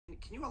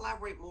Can you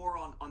elaborate more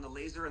on the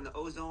laser and the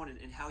ozone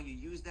and how you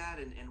use that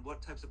and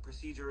what types of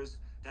procedures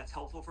that's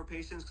helpful for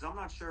patients? Because I'm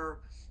not sure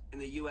in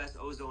the US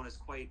ozone is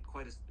quite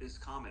as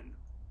common.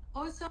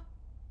 Ozone,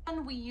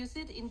 we use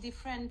it in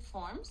different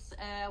forms.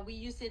 We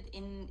use it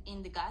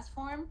in the gas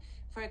form.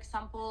 For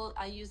example,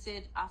 I use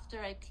it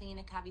after I clean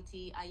a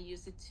cavity. I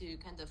use it to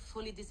kind of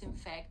fully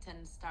disinfect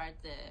and start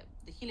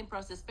the healing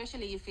process,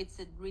 especially if it's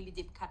a really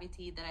deep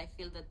cavity that I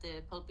feel that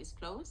the pulp is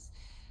closed.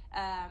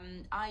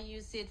 I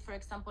use it, for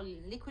example,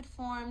 in liquid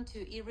form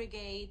to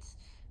irrigate,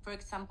 for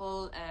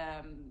example,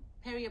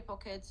 perio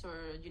pockets,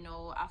 or,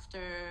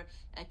 after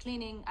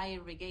cleaning, I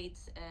irrigate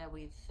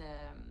with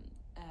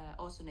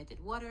ozonated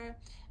water.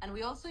 And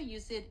we also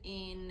use it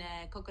in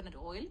coconut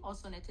oil,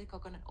 ozonated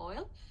coconut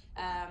oil.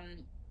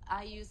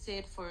 I use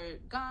it for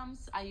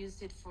gums. I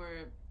use it for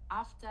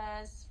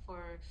aftas,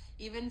 for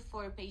even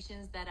for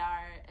patients that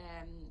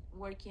are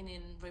working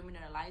in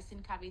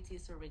remineralizing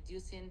cavities or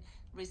reducing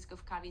risk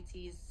of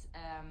cavities.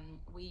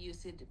 We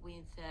use it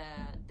with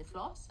the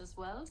floss as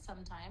well.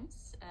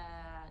 Sometimes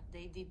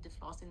they dip the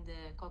floss in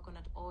the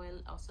coconut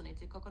oil,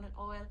 ozonated coconut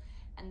oil,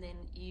 and then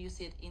use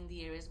it in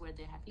the areas where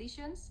they have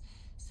lesions.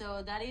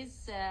 So that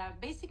is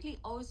basically,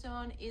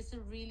 ozone is a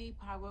really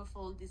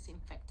powerful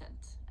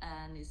disinfectant,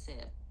 and it's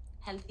a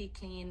healthy,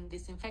 clean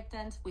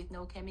disinfectant with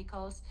no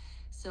chemicals.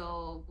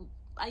 So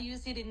I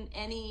use it in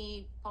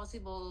any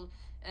possible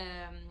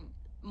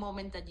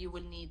moment that you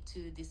will need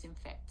to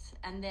disinfect.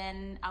 And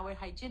then our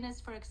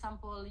hygienist, for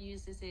example,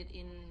 uses it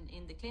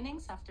in the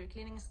clinics, after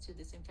clinics, to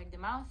disinfect the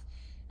mouth.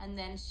 And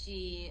then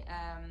she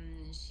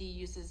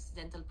uses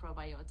dental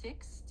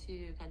probiotics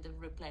to kind of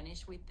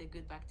replenish with the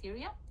good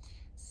bacteria.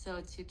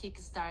 So to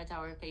kickstart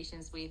our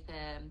patients with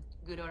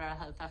good oral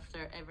health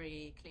after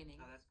every cleaning.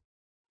 Oh, that's